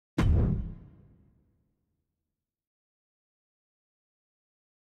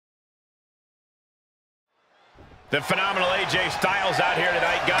The phenomenal AJ Styles out here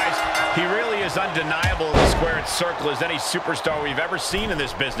tonight, guys. He really is undeniable in the squared circle as any superstar we've ever seen in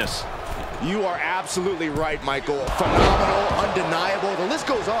this business. You are absolutely right, Michael. Phenomenal, undeniable, the list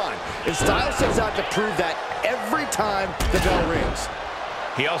goes on. And Styles sets out to prove that every time the bell rings.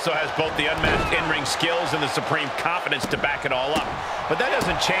 He also has both the unmatched in-ring skills and the supreme confidence to back it all up. But that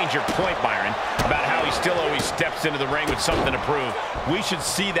doesn't change your point, Byron, about how he still always steps into the ring with something to prove. We should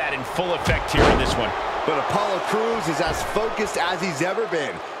see that in full effect here in this one. But Apollo Crews is as focused as he's ever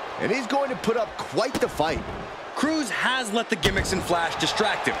been, and he's going to put up quite the fight. Crews has let the gimmicks and flash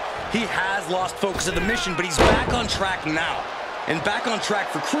distract him. He has lost focus of the mission, but he's back on track now. And back on track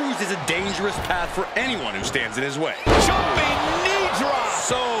for Crews is a dangerous path for anyone who stands in his way. Jumping knee drop!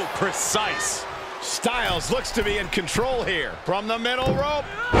 So precise. Styles looks to be in control here. From the middle rope.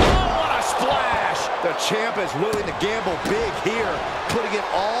 Oh, what a splash! The champ is willing to gamble big here, putting it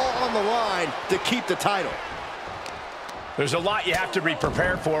all on the line to keep the title. There's a lot you have to be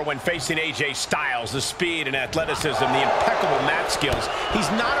prepared for when facing AJ Styles. The speed and athleticism, the impeccable mat skills.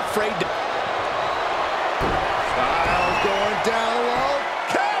 He's not afraid to... Styles going down low.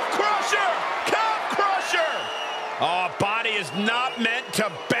 Calf crusher! Calf crusher! Oh, body is not meant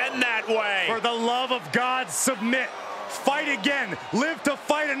to bend that way. For the love of God, submit. Fight again. Live to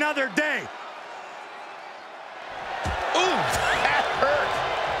fight another day. Ooh, that hurt.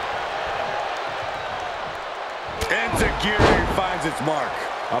 Enziguri finds its mark.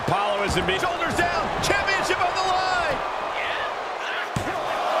 Apollo isn't being... Shoulders down. Championship on the line.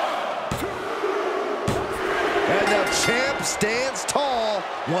 And the champ stands tall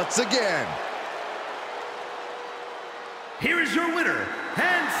once again. Here is your winner,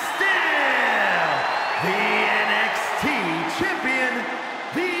 and still the NXT champion,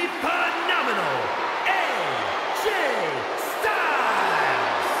 the phenomenal AJ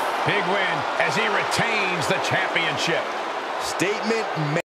Styles. Big win as he retains the championship. Statement made.